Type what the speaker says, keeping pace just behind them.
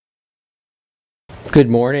Good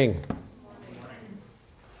morning.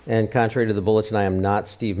 And contrary to the bulletin, I am not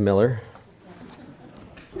Steve Miller.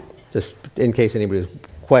 Just in case anybody's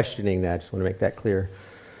questioning that, I just want to make that clear.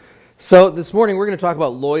 So this morning we're going to talk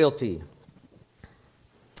about loyalty.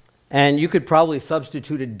 And you could probably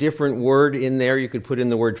substitute a different word in there. You could put in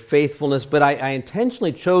the word faithfulness, but I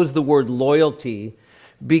intentionally chose the word loyalty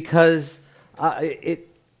because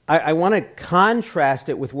I want to contrast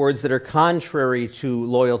it with words that are contrary to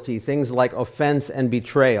loyalty, things like offense and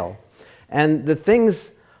betrayal. And the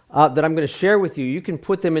things that I'm going to share with you, you can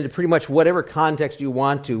put them into pretty much whatever context you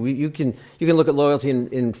want to. You can look at loyalty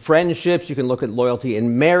in friendships, you can look at loyalty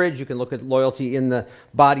in marriage, you can look at loyalty in the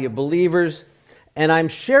body of believers. And I'm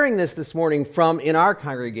sharing this morning in our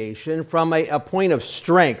congregation, from a point of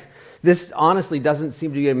strength. This honestly doesn't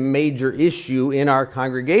seem to be a major issue in our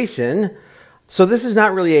congregation. So this is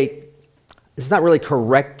not really a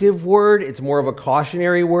corrective word, it's more of a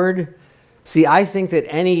cautionary word. See, I think that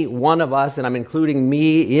any one of us, and I'm including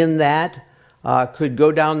me in that, could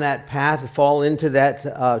go down that path, fall into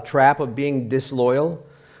that trap of being disloyal.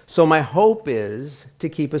 So my hope is to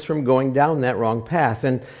keep us from going down that wrong path.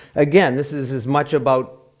 And again, this is as much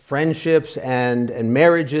about friendships and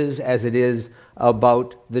marriages as it is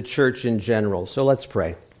about the church in general. So let's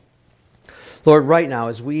pray. Lord, right now,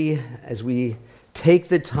 as we take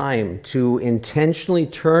the time to intentionally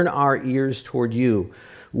turn our ears toward you,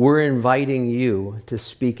 we're inviting you to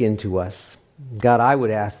speak into us. God, I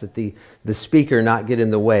would ask that the speaker not get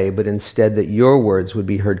in the way, but instead that your words would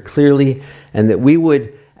be heard clearly, and that we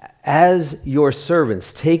would, as your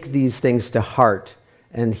servants, take these things to heart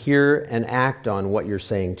and hear and act on what you're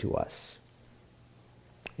saying to us.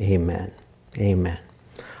 Amen. Amen.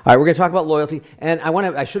 All right, we're going to talk about loyalty, and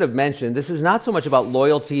I should have mentioned, this is not so much about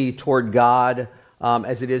loyalty toward God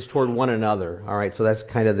as it is toward one another. All right, so that's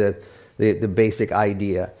kind of the basic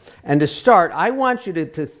idea. And to start, I want you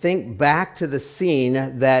to think back to the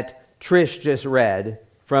scene that Trish just read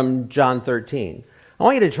from John 13. I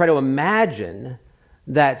want you to try to imagine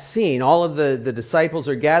that scene. All of the disciples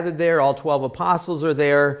are gathered there, all 12 apostles are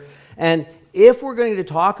there, and if we're going to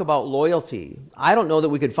talk about loyalty, I don't know that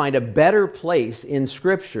we could find a better place in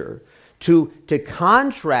Scripture to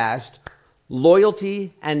contrast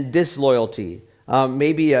loyalty and disloyalty.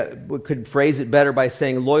 Maybe we could phrase it better by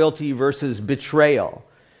saying loyalty versus betrayal.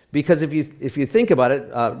 Because if you think about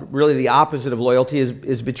it, really the opposite of loyalty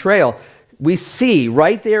is betrayal. We see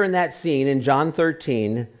right there in that scene in John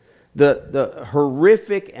 13 the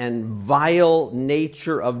horrific and vile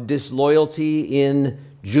nature of disloyalty in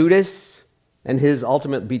Judas and his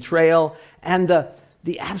ultimate betrayal, and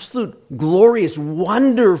the absolute glorious,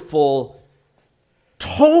 wonderful,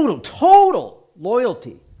 total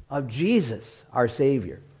loyalty of Jesus, our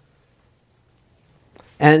Savior.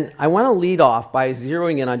 And I want to lead off by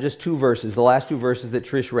zeroing in on just two verses, the last two verses that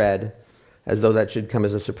Trish read, as though that should come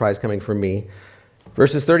as a surprise coming from me.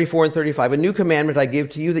 Verses 34 and 35, "A new commandment I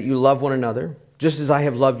give to you, that you love one another. Just as I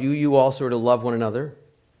have loved you, you also are to love one another.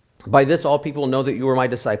 By this all people will know that you are my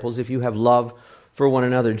disciples, if you have love for one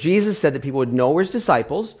another." Jesus said that people would know we're his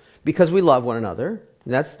disciples because we love one another.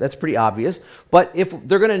 And that's pretty obvious. But if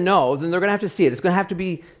they're going to know, then they're going to have to see it. It's going to have to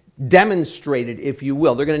be demonstrated, if you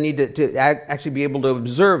will. They're going to need to actually be able to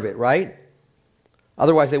observe it, right?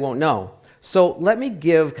 Otherwise they won't know. So let me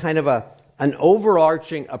give kind of an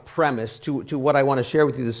overarching premise to what I want to share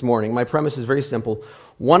with you this morning. My premise is very simple.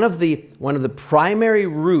 One of the primary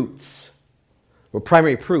roots, or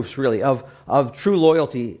primary proofs really, of true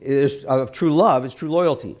loyalty of true love is true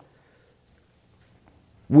loyalty.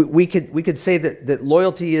 We could say that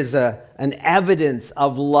loyalty is an evidence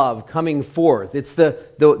of love coming forth. It's the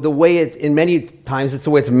way in many times it's the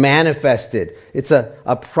way it's manifested. It's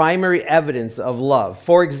a primary evidence of love.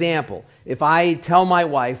 For example, if I tell my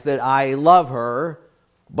wife that I love her,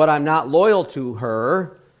 but I'm not loyal to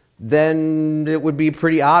her, then it would be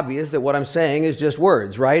pretty obvious that what I'm saying is just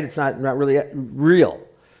words, right? It's not really real.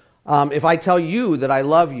 If I tell you that I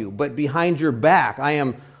love you, but behind your back I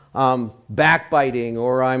am backbiting,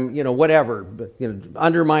 or I'm, whatever,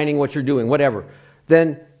 undermining what you're doing, whatever,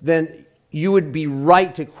 then you would be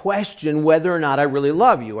right to question whether or not I really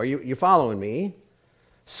love you. Are you following me?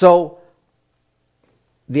 So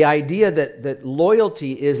the idea that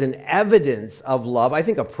loyalty is an evidence of love, I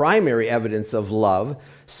think a primary evidence of love.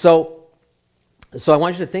 So I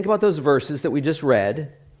want you to think about those verses that we just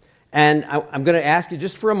read, and I'm going to ask you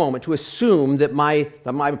just for a moment to assume that my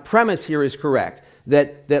premise here is correct,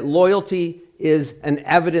 that loyalty is an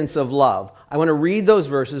evidence of love. I want to read those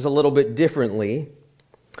verses a little bit differently.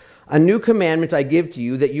 "A new commandment I give to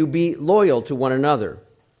you, that you be loyal to one another.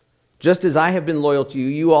 Just as I have been loyal to you,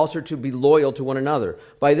 you also are to be loyal to one another.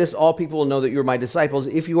 By this, all people will know that you are my disciples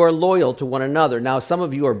if you are loyal to one another. Now, some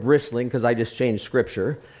of you are bristling because I just changed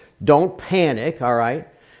Scripture. Don't panic, all right?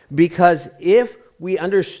 Because if we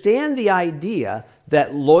understand the idea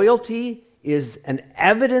that loyalty is an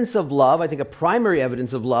evidence of love, I think a primary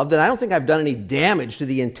evidence of love, then I don't think I've done any damage to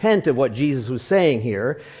the intent of what Jesus was saying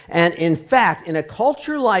here. And in fact, in a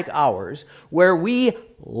culture like ours, where we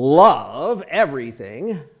love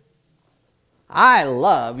everything, I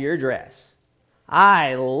love your dress.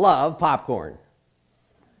 I love popcorn.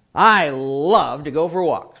 I love to go for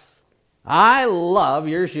walks. I love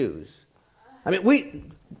your shoes. I mean, we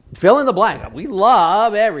fill in the blank. We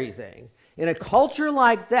love everything. In a culture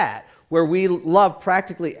like that, where we love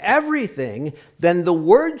practically everything, then the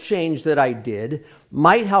word change that I did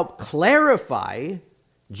might help clarify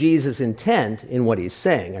Jesus' intent in what he's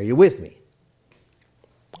saying. Are you with me?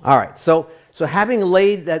 All right, so having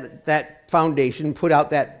laid that foundation, put out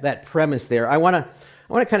that premise there, I want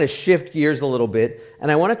to kind of shift gears a little bit,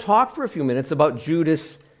 and I want to talk for a few minutes about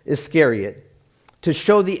Judas Iscariot to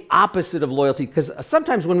show the opposite of loyalty, because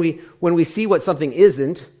sometimes when we see what something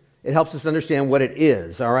isn't, it helps us understand what it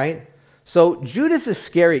is, all right? So Judas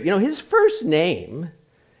Iscariot, his first name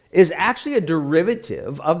is actually a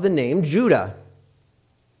derivative of the name Judah,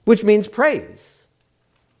 which means praise.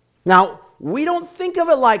 Now, we don't think of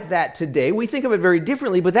it like that today. We think of it very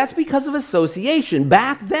differently, but that's because of association.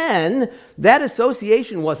 Back then, that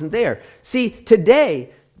association wasn't there. See,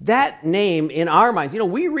 today, that name in our minds,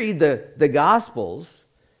 we read the Gospels,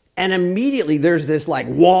 and immediately there's this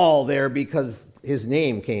wall there because his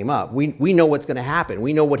name came up. We know what's going to happen.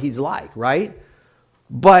 We know what he's like, right?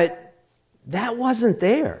 But that wasn't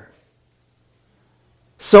there.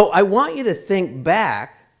 So I want you to think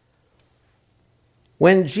back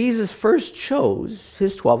when Jesus first chose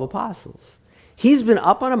his 12 apostles. He's been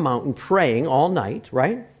up on a mountain praying all night,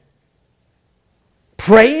 right?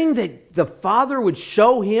 Praying that the Father would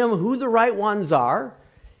show him who the right ones are.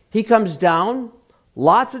 He comes down,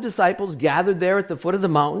 lots of disciples gathered there at the foot of the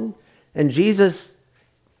mountain, and Jesus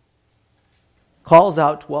calls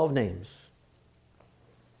out 12 names.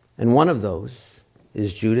 And one of those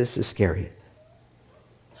is Judas Iscariot.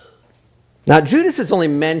 Now, Judas is only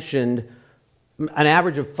mentioned an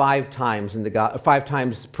average of 5 times 5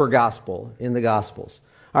 times per gospel in the Gospels.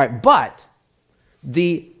 All right, but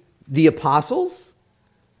the apostles,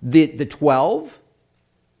 the 12,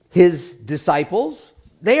 his disciples,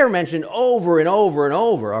 they are mentioned over and over and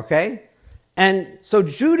over, okay? And so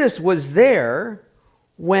Judas was there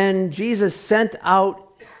when Jesus sent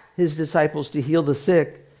out his disciples to heal the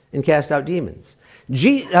sick and cast out demons.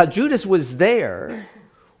 Judas was there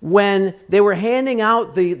when they were handing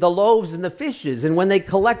out the loaves and the fishes and when they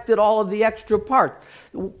collected all of the extra parts.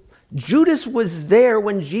 Judas was there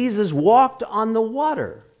when Jesus walked on the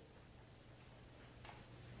water.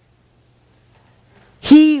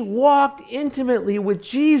 He walked intimately with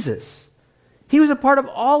Jesus. He was a part of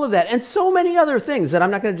all of that and so many other things that I'm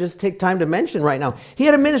not going to just take time to mention right now. He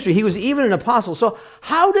had a ministry. He was even an apostle. So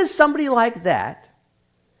how does somebody like that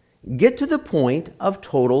get to the point of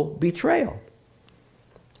total betrayal?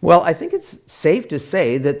 Well, I think it's safe to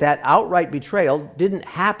say that outright betrayal didn't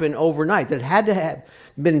happen overnight. That it had to have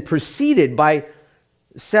been preceded by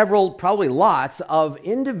several, probably lots, of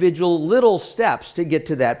individual little steps to get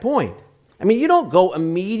to that point. I mean, you don't go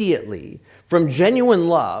immediately from genuine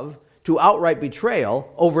love to outright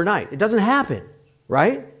betrayal overnight. It doesn't happen,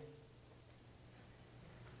 right?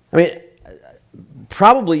 I mean,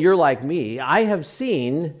 probably you're like me. I have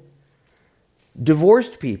seen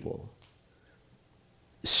divorced people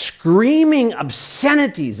screaming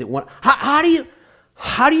obscenities at one. How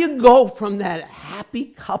do you go from that happy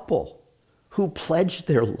couple who pledged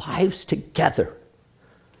their lives together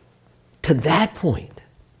to that point?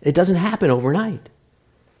 It doesn't happen overnight.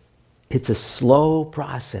 It's a slow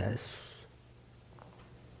process,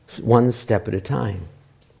 one step at a time.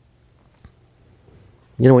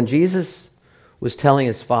 When Jesus was telling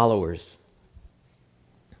his followers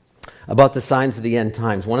about the signs of the end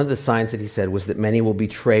times, one of the signs that he said was that many will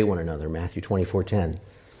betray one another, Matthew 24:10.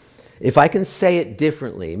 If I can say it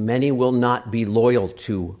differently, many will not be loyal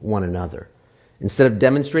to one another. Instead of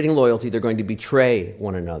demonstrating loyalty, they're going to betray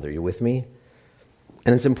one another. You with me?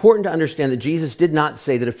 And it's important to understand that Jesus did not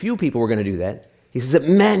say that a few people were going to do that. He says that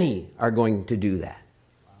many are going to do that.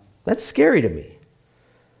 That's scary to me.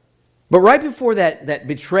 But right before that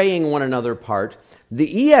betraying one another part,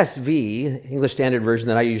 the ESV, English Standard Version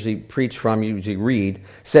that I usually preach from, usually read,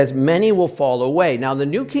 says many will fall away. Now the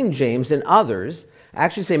New King James and others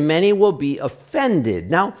actually say many will be offended.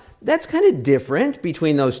 Now that's kind of different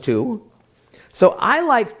between those two. So I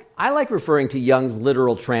I like referring to Young's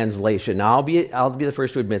literal translation. Now, I'll be the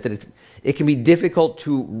first to admit that it can be difficult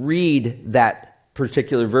to read that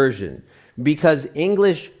particular version because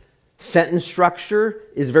English sentence structure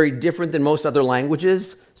is very different than most other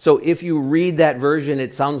languages. So if you read that version,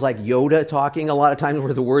 it sounds like Yoda talking a lot of times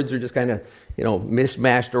where the words are just kind of,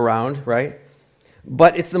 mismatched around, right?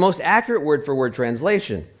 But it's the most accurate word-for-word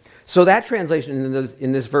translation. So that translation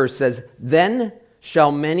in this verse says, "Then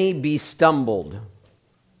shall many be stumbled."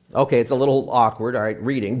 Okay, it's a little awkward, all right,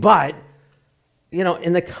 reading. But,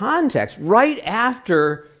 in the context, right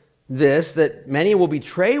after this, that many will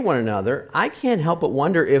betray one another, I can't help but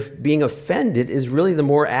wonder if being offended is really the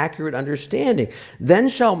more accurate understanding. Then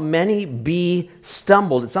shall many be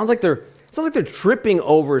stumbled. It sounds like they're tripping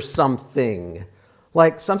over something,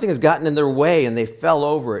 like something has gotten in their way and they fell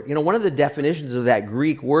over it. One of the definitions of that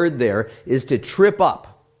Greek word there is to trip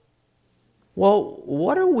up. Well,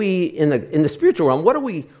 what are we in the spiritual realm? What do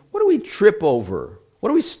we trip over? What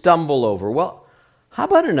do we stumble over? Well, how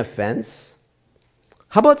about an offense?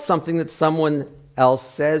 How about something that someone else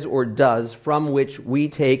says or does from which we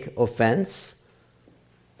take offense?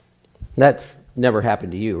 That's never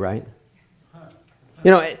happened to you, right?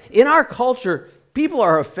 In our culture, people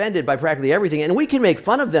are offended by practically everything, and we can make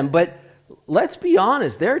fun of them, but let's be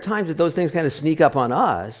honest, there are times that those things kind of sneak up on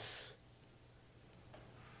us.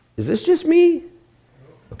 Is this just me?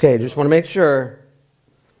 Okay, just want to make sure.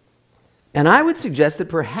 And I would suggest that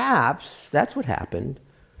perhaps that's what happened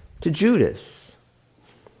to Judas.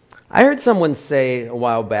 I heard someone say a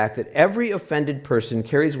while back that every offended person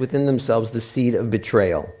carries within themselves the seed of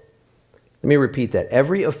betrayal. Let me repeat that.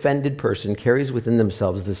 Every offended person carries within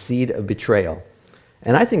themselves the seed of betrayal.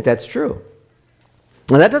 And I think that's true.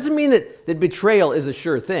 Now, that doesn't mean that betrayal is a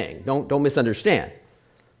sure thing. Don't misunderstand.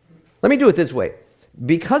 Let me do it this way.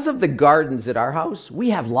 Because of the gardens at our house,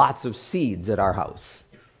 we have lots of seeds at our house.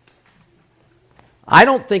 I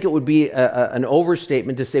don't think it would be an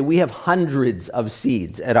overstatement to say we have hundreds of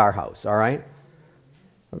seeds at our house, all right?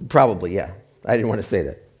 Probably, yeah. I didn't want to say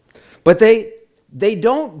that. But they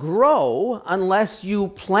don't grow unless you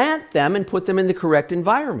plant them and put them in the correct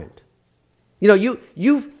environment.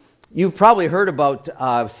 You've probably heard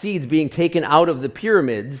about seeds being taken out of the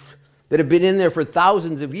pyramids that have been in there for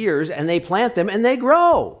thousands of years, and they plant them and they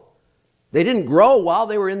grow. They didn't grow while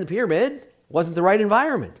they were in the pyramid. It wasn't the right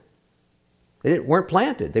environment. They weren't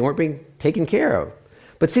planted. They weren't being taken care of.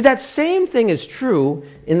 But see, that same thing is true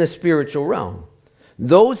in the spiritual realm.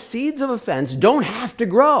 Those seeds of offense don't have to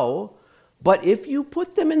grow, but if you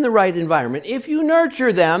put them in the right environment, if you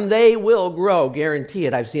nurture them, they will grow. Guarantee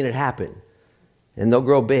it. I've seen it happen. And they'll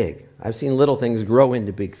grow big. I've seen little things grow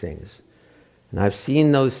into big things. And I've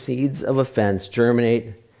seen those seeds of offense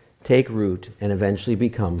germinate, take root, and eventually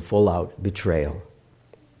become full-out betrayal.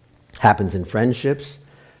 Happens in friendships,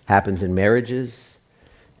 happens in marriages,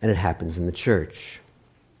 and it happens in the church.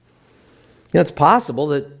 It's possible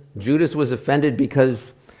that Judas was offended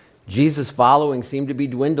because Jesus' following seemed to be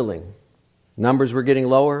dwindling. Numbers were getting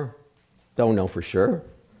lower. Don't know for sure.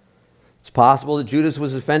 It's possible that Judas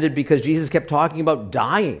was offended because Jesus kept talking about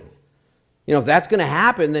dying. If that's going to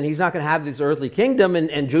happen, then he's not going to have this earthly kingdom,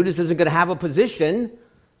 and Judas isn't going to have a position.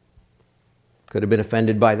 Could have been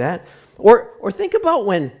offended by that. Or think about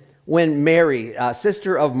when Mary,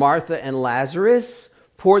 sister of Martha and Lazarus,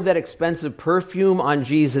 poured that expensive perfume on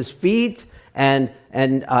Jesus' feet, and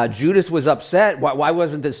Judas was upset. Why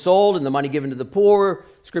wasn't this sold and the money given to the poor?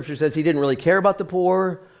 Scripture says he didn't really care about the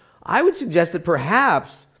poor. I would suggest that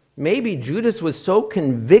perhaps, maybe Judas was so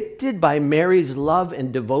convicted by Mary's love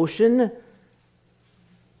and devotion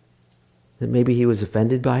that maybe he was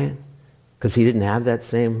offended by it because he didn't have that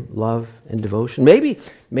same love and devotion.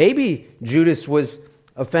 Maybe Judas was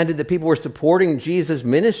offended that people were supporting Jesus'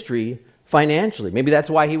 ministry financially. Maybe that's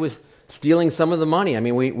why he was stealing some of the money. I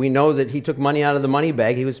mean, we know that he took money out of the money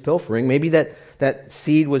bag. He was pilfering. Maybe that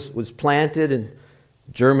seed was planted and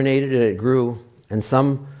germinated and it grew, and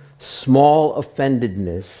some small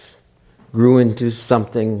offendedness grew into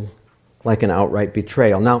something like an outright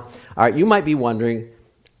betrayal. Now, all right, you might be wondering,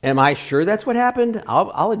 am I sure that's what happened?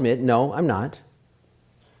 I'll admit, no, I'm not.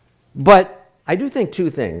 But I do think two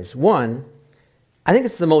things. One, I think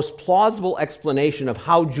it's the most plausible explanation of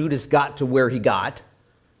how Judas got to where he got.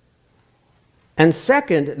 And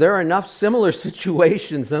second, there are enough similar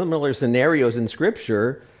situations, similar scenarios in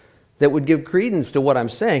Scripture that would give credence to what I'm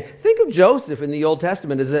saying. Think of Joseph in the Old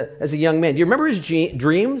Testament as a young man. Do you remember his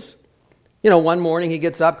dreams? One morning he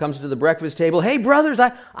gets up, comes to the breakfast table. Hey, brothers,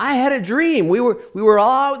 I had a dream. We were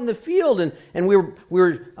all out in the field, and we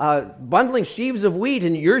were bundling sheaves of wheat,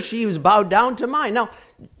 and your sheaves bowed down to mine. Now,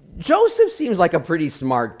 Joseph seems like a pretty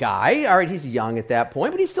smart guy. All right, he's young at that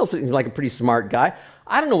point, but he still seems like a pretty smart guy.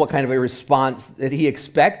 I don't know what kind of a response that he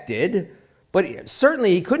expected, but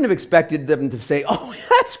certainly he couldn't have expected them to say, oh,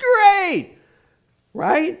 that's great,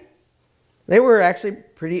 right? They were actually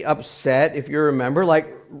pretty upset, if you remember.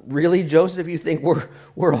 Like, really, Joseph, you think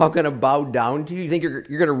we're all going to bow down to you? You think you're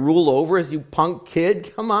going to rule over us, you punk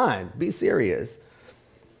kid? Come on, be serious.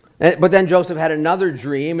 But then Joseph had another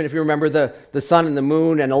dream, and if you remember, the sun and the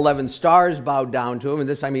moon and 11 stars bowed down to him, and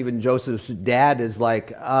this time even Joseph's dad is like,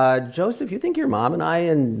 Joseph, you think your mom and I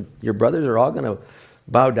and your brothers are all going to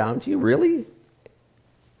bow down to you? Really?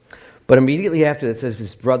 But immediately after that, it says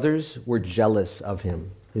his brothers were jealous of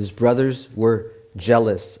him. His brothers were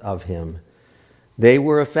jealous of him. They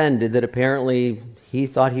were offended that apparently he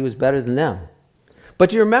thought he was better than them.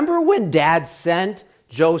 But do you remember when Dad sent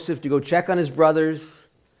Joseph to go check on his brothers?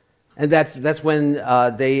 And that's when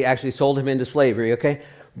they actually sold him into slavery, okay?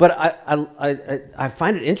 But I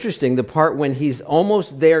find it interesting, the part when he's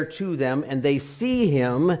almost there to them and they see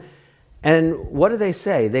him, and what do they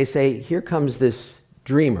say? They say, here comes this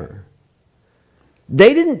dreamer.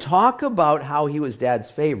 They didn't talk about how he was Dad's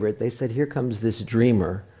favorite. They said, here comes this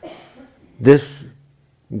dreamer, this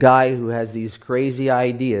guy who has these crazy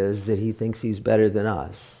ideas that he thinks he's better than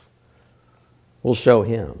us. We'll show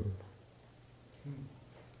him.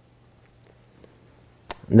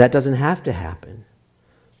 And that doesn't have to happen.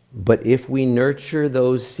 But if we nurture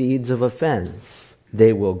those seeds of offense,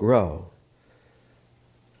 they will grow.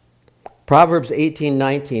 Proverbs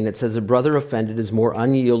 18:19, it says, a brother offended is more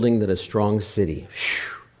unyielding than a strong city.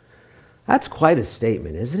 Whew. That's quite a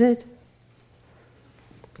statement, isn't it?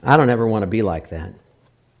 I don't ever want to be like that.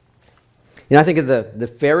 You know, I think of the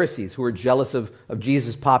Pharisees who were jealous of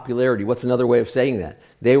Jesus' popularity. What's another way of saying that?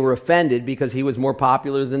 They were offended because he was more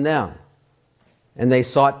popular than them. And they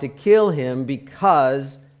sought to kill him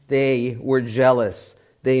because they were jealous.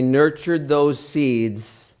 They nurtured those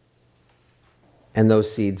seeds, and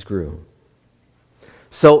those seeds grew.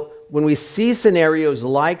 So when we see scenarios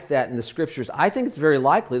like that in the Scriptures, I think it's very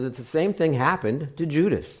likely that the same thing happened to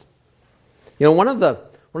Judas. You know, one of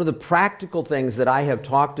the practical things that I have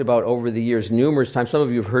talked about over the years numerous times, some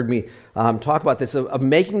of you have heard me talk about this, of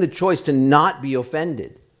making the choice to not be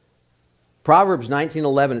offended. Proverbs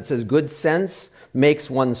 19:11, it says, good sense makes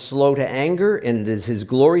one slow to anger, and it is his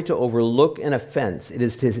glory to overlook an offense. It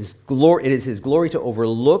is his glory to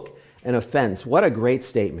overlook an offense. What a great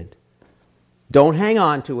statement. Don't hang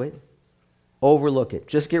on to it. Overlook it.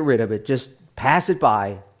 Just get rid of it. Just pass it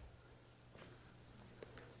by.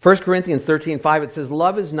 1 Corinthians 13:5, it says,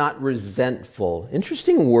 love is not resentful.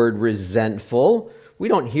 Interesting word, resentful. We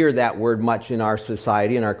don't hear that word much in our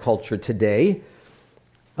society, in our culture today.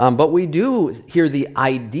 But we do hear the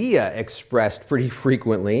idea expressed pretty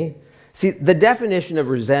frequently. See, the definition of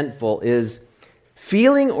resentful is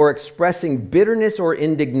feeling or expressing bitterness or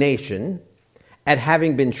indignation at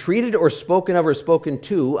having been treated or spoken of or spoken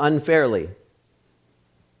to unfairly.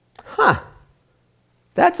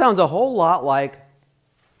 That sounds a whole lot like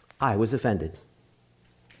I was offended.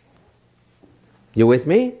 You with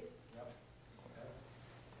me?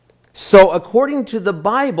 So according to the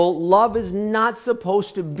Bible, love is not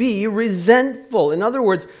supposed to be resentful. In other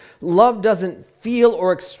words, love doesn't feel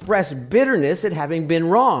or express bitterness at having been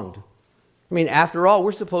wronged. I mean, after all,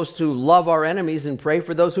 we're supposed to love our enemies and pray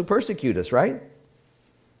for those who persecute us, right?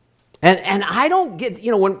 And I don't get,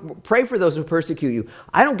 when pray for those who persecute you,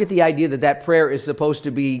 I don't get the idea that prayer is supposed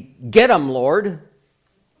to be, get them, Lord.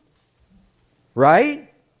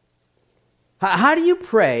 Right? How do you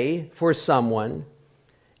pray for someone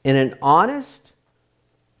in an honest,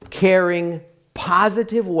 caring,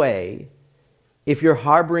 positive way if you're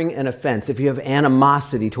harboring an offense, if you have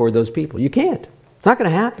animosity toward those people? You can't. It's not going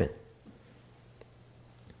to happen.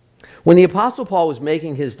 When the Apostle Paul was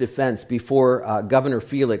making his defense before Governor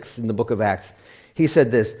Felix in the book of Acts, he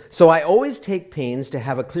said this, so I always take pains to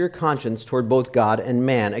have a clear conscience toward both God and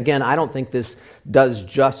man. Again, I don't think this does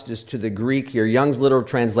justice to the Greek here. Young's literal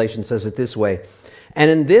translation says it this way, and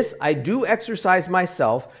in this I do exercise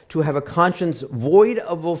myself to have a conscience void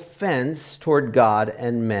of offense toward God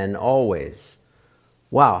and men always.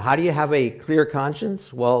 Wow, how do you have a clear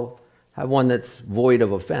conscience? Well, have one that's void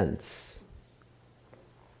of offense.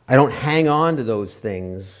 I don't hang on to those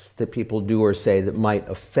things that people do or say that might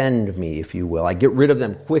offend me, if you will. I get rid of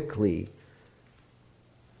them quickly.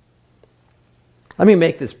 Let me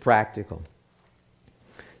make this practical.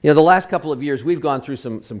 The last couple of years, we've gone through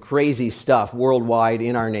some crazy stuff worldwide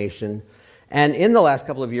in our nation. And in the last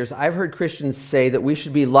couple of years, I've heard Christians say that we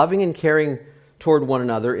should be loving and caring toward one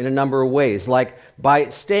another in a number of ways, like by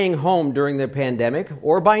staying home during the pandemic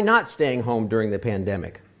or by not staying home during the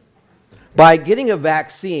pandemic. by getting a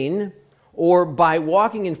vaccine, or by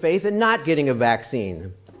walking in faith and not getting a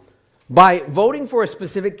vaccine, by voting for a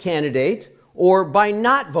specific candidate, or by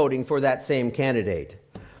not voting for that same candidate,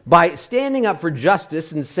 by standing up for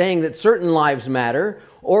justice and saying that certain lives matter,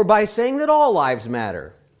 or by saying that all lives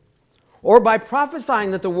matter, or by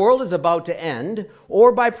prophesying that the world is about to end,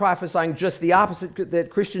 or by prophesying just the opposite, that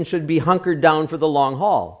Christians should be hunkered down for the long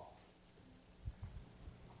haul.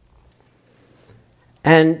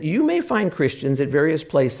 And you may find Christians at various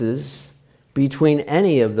places between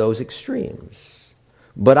any of those extremes.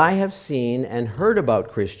 But I have seen and heard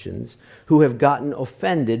about Christians who have gotten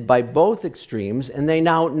offended by both extremes, and they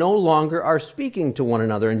now no longer are speaking to one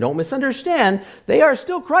another. And don't misunderstand, they are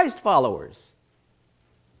still Christ followers.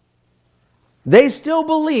 They still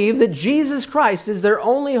believe that Jesus Christ is their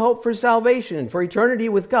only hope for salvation, for eternity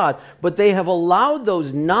with God, but they have allowed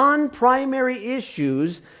those non-primary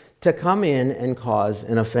issues to come in and cause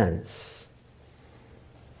an offense.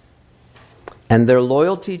 And their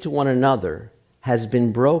loyalty to one another has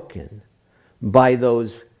been broken by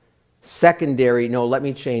those secondary, no, let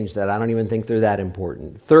me change that. I don't even think they're that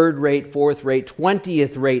important. Third-rate, fourth-rate,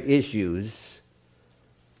 20th-rate issues.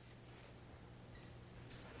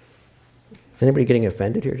 Is anybody getting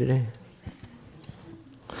offended here today?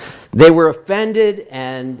 They were offended,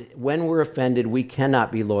 and when we're offended, we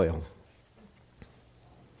cannot be loyal.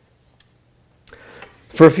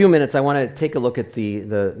 For a few minutes, I want to take a look at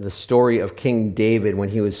the story of King David when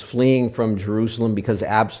he was fleeing from Jerusalem because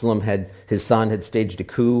his son, had staged a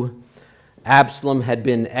coup. Absalom had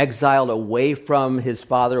been exiled away from his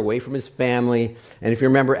father, away from his family. And if you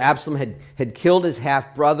remember, Absalom had killed his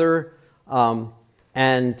half-brother,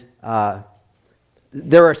 and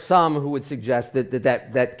there are some who would suggest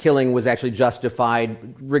that killing was actually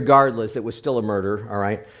justified. Regardless, it was still a murder, all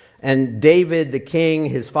right? And David, the king,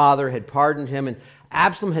 his father, had pardoned him, and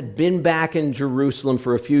Absalom had been back in Jerusalem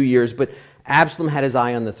for a few years, but Absalom had his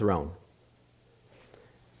eye on the throne.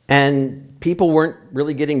 And people weren't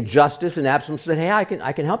really getting justice, and Absalom said, hey, I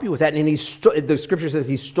can help you with that. And the scripture says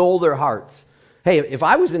he stole their hearts. Hey, if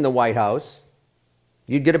I was in the White House,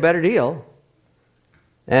 you'd get a better deal.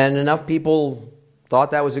 And enough people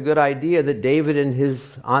thought that was a good idea that David and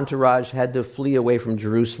his entourage had to flee away from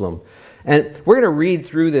Jerusalem. And we're going to read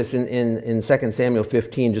through this in 2 Samuel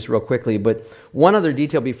 15 just real quickly, but one other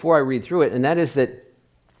detail before I read through it, and that is that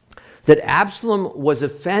Absalom was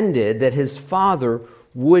offended that his father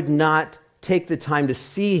would not take the time to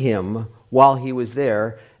see him while he was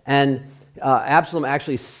there, and Absalom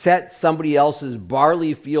actually set somebody else's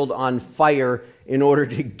barley field on fire in order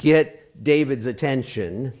to get David's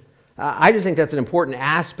attention. I just think that's an important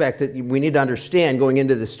aspect that we need to understand going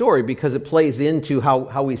into the story because it plays into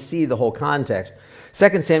how we see the whole context.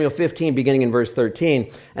 2 Samuel 15, beginning in verse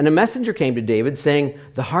 13, and a messenger came to David, saying,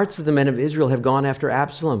 the hearts of the men of Israel have gone after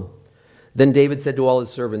Absalom. Then David said to all his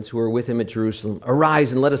servants who were with him at Jerusalem,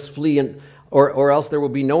 arise and let us flee, or else there will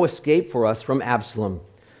be no escape for us from Absalom.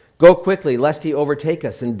 Go quickly, lest he overtake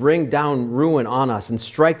us and bring down ruin on us and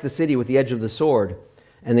strike the city with the edge of the sword.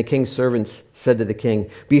 And the king's servants said to the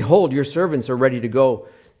king, behold, your servants are ready to go,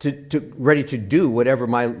 ready to do whatever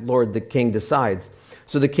my lord the king decides.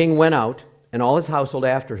 So the king went out, and all his household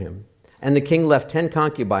after him. And the king left 10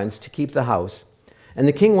 concubines to keep the house. And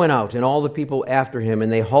the king went out, and all the people after him,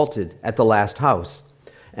 and they halted at the last house.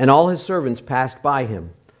 And all his servants passed by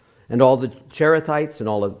him. And all the Cherethites, and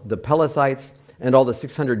all of the Pelethites, and all the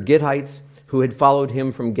 600 Gittites who had followed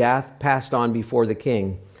him from Gath passed on before the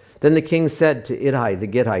king. Then the king said to Ittai the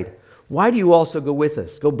Gittite, why do you also go with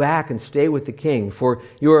us? Go back and stay with the king, for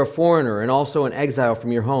you are a foreigner and also an exile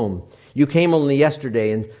from your home. You came only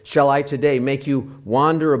yesterday, and shall I today make you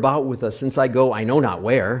wander about with us, since I go I know not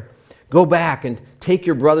where? Go back and take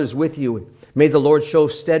your brothers with you. May the Lord show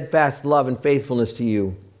steadfast love and faithfulness to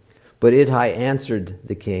you. But Ittai answered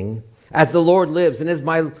the king, as the Lord lives, and as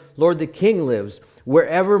my lord the king lives,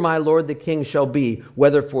 wherever my lord the king shall be,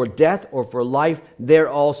 whether for death or for life, there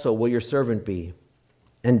also will your servant be.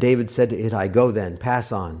 And David said to Ittai, go then,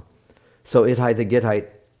 pass on. So Ittai the Gittite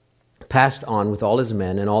passed on with all his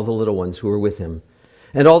men and all the little ones who were with him.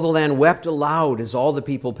 And all the land wept aloud as all the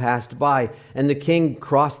people passed by. And the king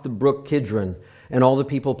crossed the brook Kidron, and all the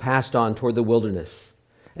people passed on toward the wilderness.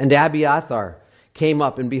 And Abiathar came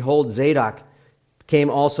up, and behold, Zadok came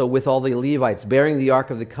also with all the Levites, bearing the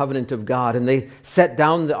ark of the covenant of God. And they set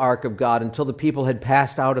down the ark of God until the people had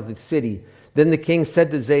passed out of the city. Then the king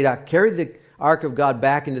said to Zadok, carry the ark of God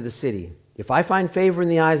back into the city. If I find favor in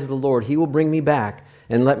the eyes of the Lord, he will bring me back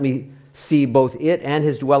and let me see both it and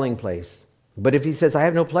his dwelling place. But if he says, I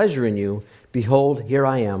have no pleasure in you, behold, here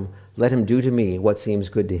I am. Let him do to me what seems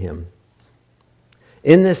good to him.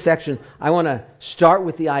 In this section, I want to start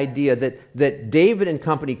with the idea that David and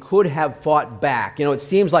company could have fought back. You know, it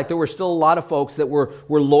seems like there were still a lot of folks that were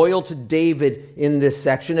loyal to David in this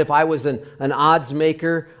section. If I was an odds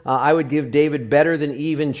maker, I would give David better than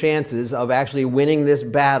even chances of actually winning this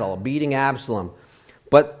battle, beating Absalom.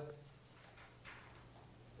 But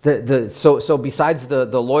so besides the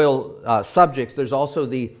loyal subjects, there's also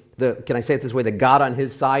the can I say it this way, the God on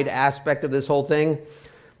his side aspect of this whole thing.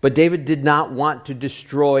 But David did not want to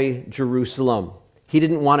destroy Jerusalem. He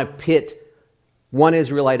didn't want to pit one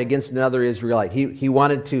Israelite against another Israelite. He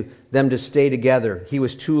wanted them to stay together. He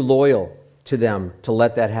was too loyal to them to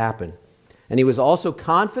let that happen. And he was also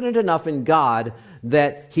confident enough in God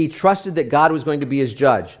that he trusted that God was going to be his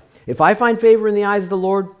judge. If I find favor in the eyes of the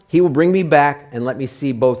Lord, he will bring me back and let me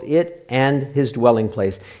see both it and his dwelling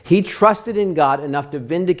place. He trusted in God enough to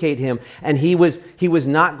vindicate him, and he was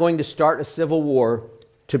not going to start a civil war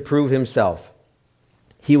to prove himself.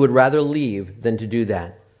 He would rather leave than to do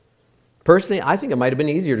that. Personally, I think it might have been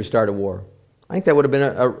easier to start a war. I think that would have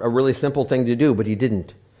been a really simple thing to do, but he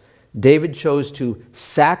didn't. David chose to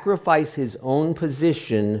sacrifice his own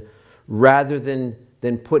position rather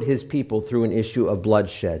than put his people through an issue of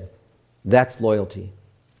bloodshed. That's loyalty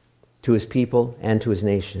to his people and to his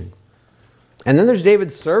nation. And then there's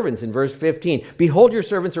David's servants in verse 15. Behold, your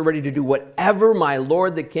servants are ready to do whatever my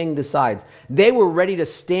lord the king decides. They were ready to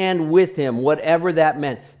stand with him, whatever that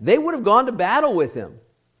meant. They would have gone to battle with him,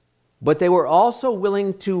 but they were also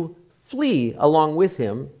willing to flee along with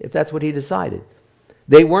him if that's what he decided.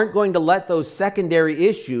 They weren't going to let those secondary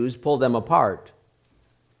issues pull them apart.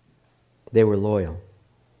 They were loyal.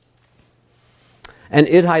 And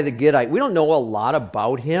Ittai the Gittite, we don't know a lot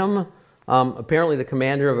about him. Apparently the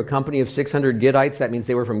commander of a company of 600 Gittites, that means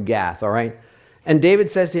they were from Gath, all right? And David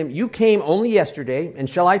says to him, you came only yesterday, and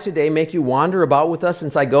shall I today make you wander about with us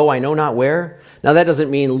since I go I know not where? Now that doesn't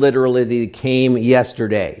mean literally that he came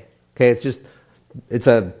yesterday. Okay, it's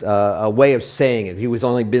a way of saying it. He was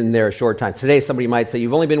only been there a short time. Today somebody might say,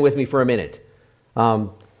 you've only been with me for a minute.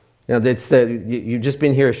 You've just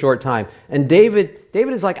been here a short time. And David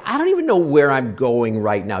is like, I don't even know where I'm going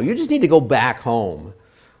right now. You just need to go back home.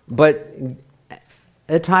 But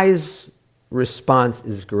Ittai's response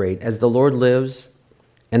is great. As the Lord lives,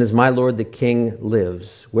 and as my Lord the King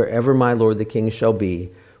lives, wherever my Lord the King shall be,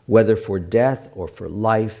 whether for death or for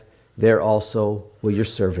life, there also will your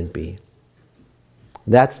servant be.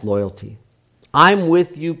 That's loyalty. I'm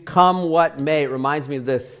with you, come what may. It reminds me of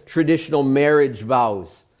the traditional marriage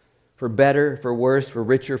vows. For better, for worse, for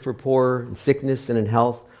richer, for poorer, in sickness and in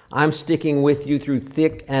health. I'm sticking with you through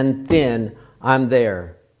thick and thin. I'm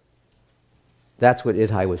there. That's what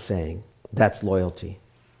Ittai was saying. That's loyalty.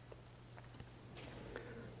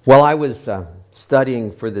 While I was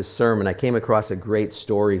studying for this sermon, I came across a great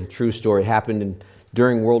story, true story. It happened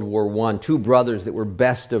during World War I. Two brothers that were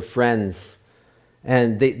best of friends.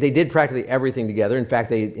 And they did practically everything together. In fact,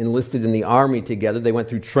 they enlisted in the army together. They went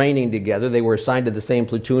through training together. They were assigned to the same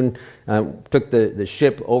platoon, took the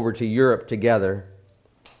ship over to Europe together.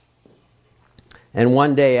 And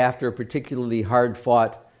one day, after a particularly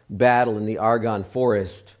hard-fought battle in the Argonne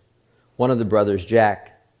Forest, one of the brothers,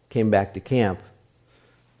 Jack, came back to camp,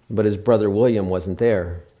 but his brother William wasn't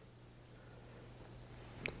there.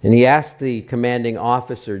 And he asked the commanding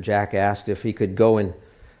officer, Jack asked if he could go and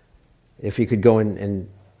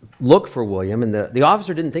look for William, and the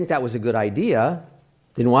officer didn't think that was a good idea,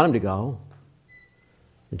 didn't want him to go.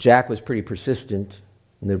 Jack was pretty persistent,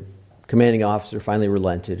 and the commanding officer finally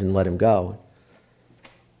relented and let him go.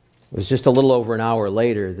 It was just a little over an hour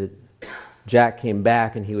later that Jack came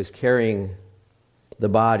back, and he was carrying the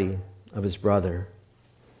body of his brother.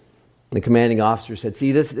 The commanding officer said,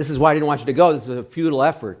 see, this is why I didn't want you to go. This is a futile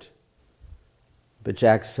effort. But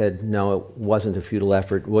Jack said, no, it wasn't a futile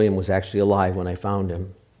effort. William was actually alive when I found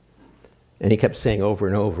him. And he kept saying over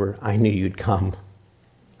and over, I knew you'd come.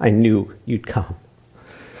 I knew you'd come.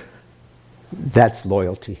 That's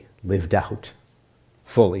loyalty lived out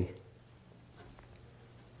fully.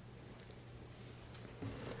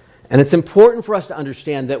 And it's important for us to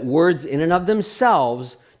understand that words in and of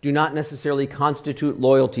themselves do not necessarily constitute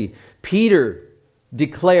loyalty. Peter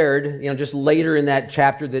declared, just later in that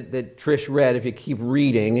chapter that Trish read, if you keep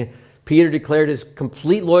reading, Peter declared his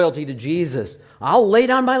complete loyalty to Jesus. I'll lay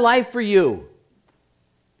down my life for you.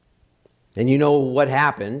 And you know what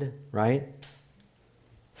happened, right?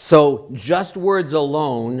 So just words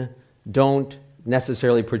alone don't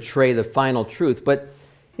necessarily portray the final truth. But,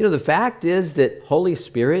 the fact is that Holy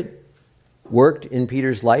Spirit worked in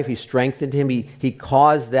Peter's life. He strengthened him. He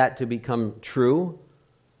caused that to become true.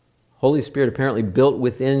 Holy Spirit apparently built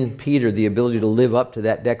within Peter the ability to live up to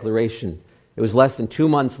that declaration It was less than 2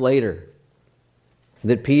 months later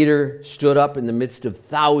that Peter stood up in the midst of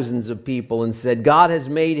thousands of people and said, God has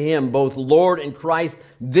made him both Lord and Christ,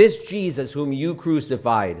 this Jesus whom you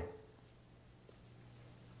crucified.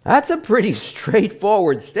 That's a pretty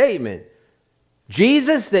straightforward statement.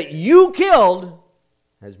 Jesus that you killed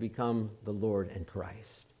has become the Lord and Christ.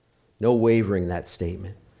 No wavering in that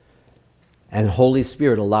statement. And Holy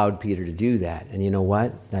Spirit allowed Peter to do that. And you know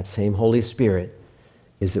what? That same Holy Spirit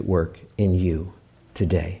is at work in you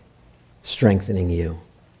today, strengthening you.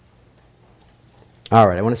 All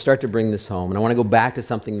right, I want to start to bring this home, and I want to go back to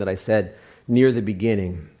something that I said near the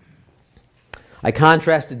beginning. I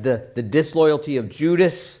contrasted the disloyalty of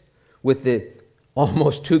Judas with the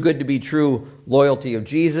almost too good to be true loyalty of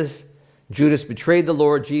Jesus. Judas betrayed the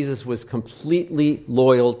Lord. Jesus was completely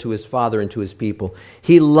loyal to his Father and to his people.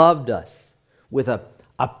 He loved us with a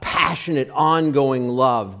passionate, ongoing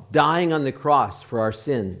love, dying on the cross for our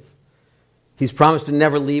sins. He's promised to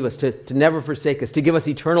never leave us, to never forsake us, to give us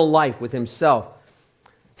eternal life with himself.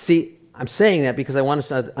 See, I'm saying that because I want us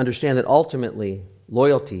to understand that ultimately,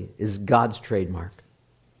 loyalty is God's trademark.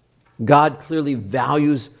 God clearly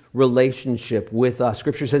values relationship with us.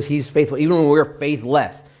 Scripture says he's faithful. Even when we're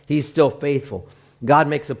faithless, he's still faithful. God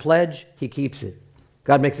makes a pledge, he keeps it.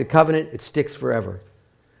 God makes a covenant, it sticks forever.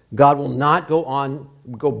 God will not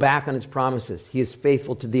go back on his promises. He is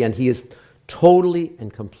faithful to the end. He is totally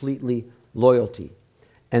and completely loyalty.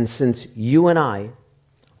 And since you and I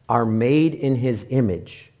are made in his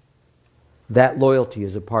image, that loyalty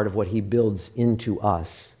is a part of what he builds into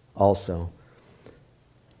us also.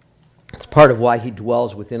 It's part of why he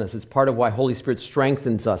dwells within us. It's part of why Holy Spirit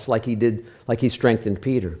strengthens us like he strengthened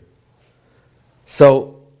Peter.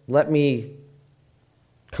 So let me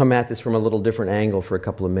come at this from a little different angle for a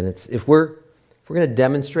couple of minutes. If we're going to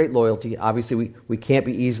demonstrate loyalty, obviously we can't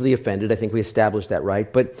be easily offended. I think we established that,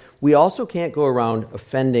 right? But we also can't go around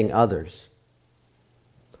offending others.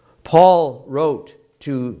 Paul wrote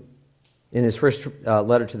in his first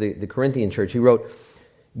letter to the Corinthian church, he wrote,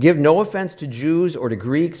 "Give no offense to Jews or to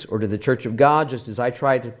Greeks or to the church of God, just as I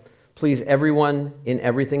try to please everyone in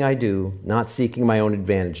everything I do, not seeking my own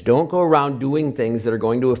advantage." Don't go around doing things that are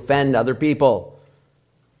going to offend other people.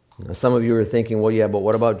 Now, some of you are thinking, well, yeah, but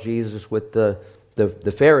what about Jesus with the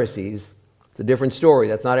Pharisees? It's a different story.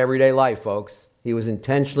 That's not everyday life, folks. He was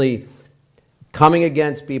intentionally coming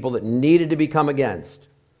against people that needed to be come against.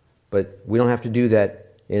 But we don't have to do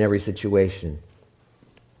that in every situation.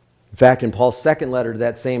 In fact, in Paul's second letter to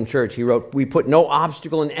that same church, he wrote, "We put no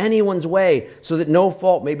obstacle in anyone's way so that no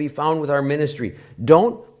fault may be found with our ministry."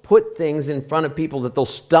 Don't put things in front of people that they'll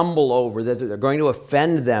stumble over, that are going to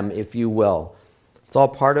offend them, if you will. It's all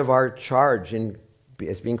part of our charge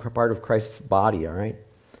as being part of Christ's body, all right?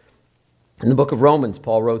 In the book of Romans,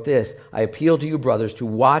 Paul wrote this, "I appeal to you, brothers, to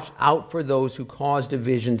watch out for those who cause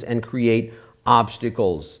divisions and create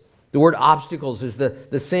obstacles." The word obstacles is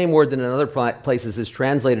the same word that in other places is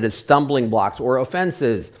translated as stumbling blocks or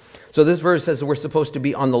offenses. So this verse says that we're supposed to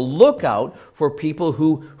be on the lookout for people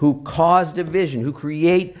who cause division, who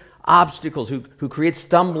create obstacles, who create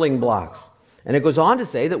stumbling blocks. And it goes on to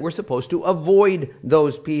say that we're supposed to avoid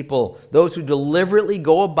those people, those who deliberately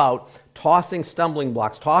go about tossing stumbling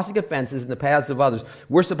blocks, tossing offenses in the paths of others.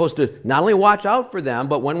 We're supposed to not only watch out for them,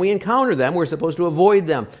 but when we encounter them, we're supposed to avoid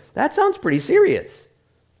them. That sounds pretty serious.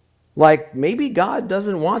 Like maybe God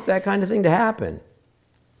doesn't want that kind of thing to happen.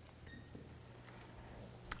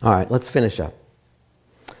 All right, let's finish up.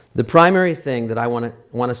 The primary thing that I want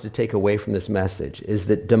us to take away from this message is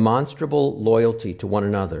that demonstrable loyalty to one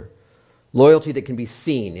another, loyalty that can be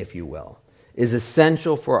seen, if you will, is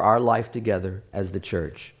essential for our life together as the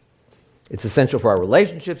church. It's essential for our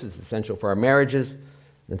relationships, it's essential for our marriages, and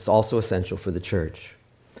it's also essential for the church.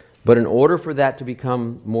 But in order for that to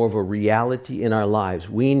become more of a reality in our lives,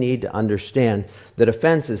 we need to understand that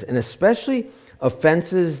offenses, and especially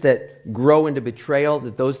offenses that grow into betrayal,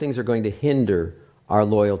 that those things are going to hinder our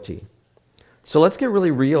loyalty. So let's get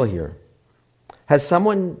really real here. Has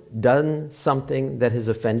someone done something that has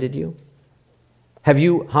offended you? Have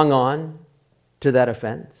you hung on to that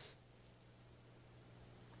offense?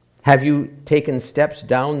 Have you taken steps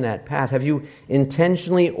down that path? Have you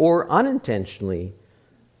intentionally or unintentionally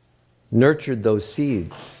nurtured those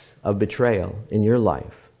seeds of betrayal in your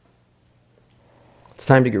life? It's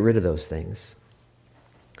time to get rid of those things.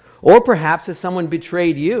 Or perhaps has someone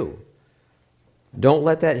betrayed you? Don't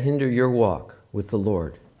let that hinder your walk with the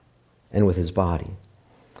Lord and with his body.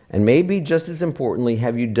 And maybe just as importantly,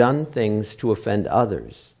 have you done things to offend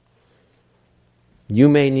others? You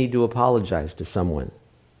may need to apologize to someone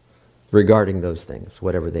regarding those things,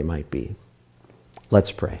 whatever they might be.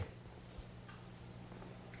 Let's pray.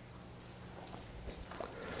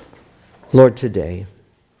 Lord, today,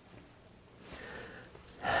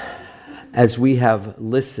 as we have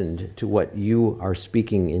listened to what you are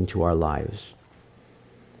speaking into our lives,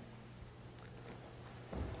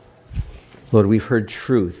 Lord, we've heard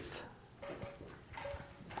truth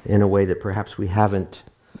in a way that perhaps we haven't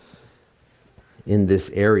in this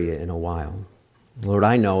area in a while. Lord,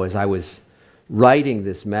 I know as I was writing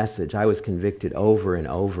this message, I was convicted over and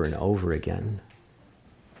over and over again.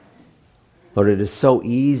 Lord, it is so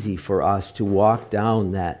easy for us to walk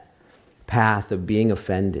down that path of being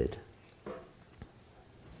offended.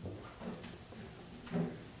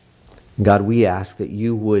 God, we ask that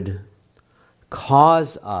you would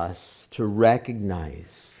cause us to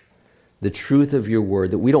recognize the truth of your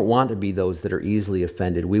word, that we don't want to be those that are easily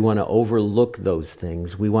offended. We want to overlook those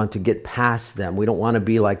things. We want to get past them. We don't want to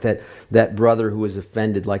be like that brother who was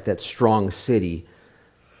offended, like that strong city.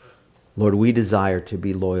 Lord, we desire to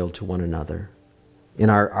be loyal to one another in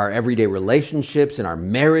our everyday relationships, in our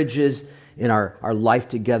marriages, in our life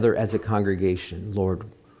together as a congregation. Lord,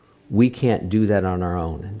 we can't do that on our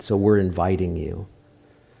own. And so we're inviting you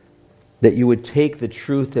that you would take the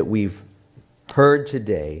truth that we've heard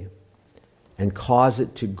today and cause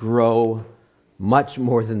it to grow much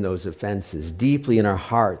more than those offenses, deeply in our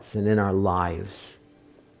hearts and in our lives.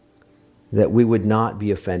 That we would not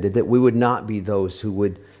be offended, that we would not be those who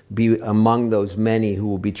would be among those many who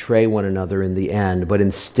will betray one another in the end, but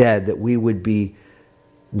instead that we would be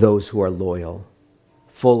those who are loyal,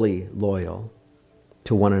 fully loyal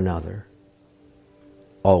to one another.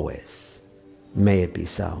 Always. May it be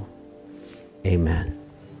so. Amen.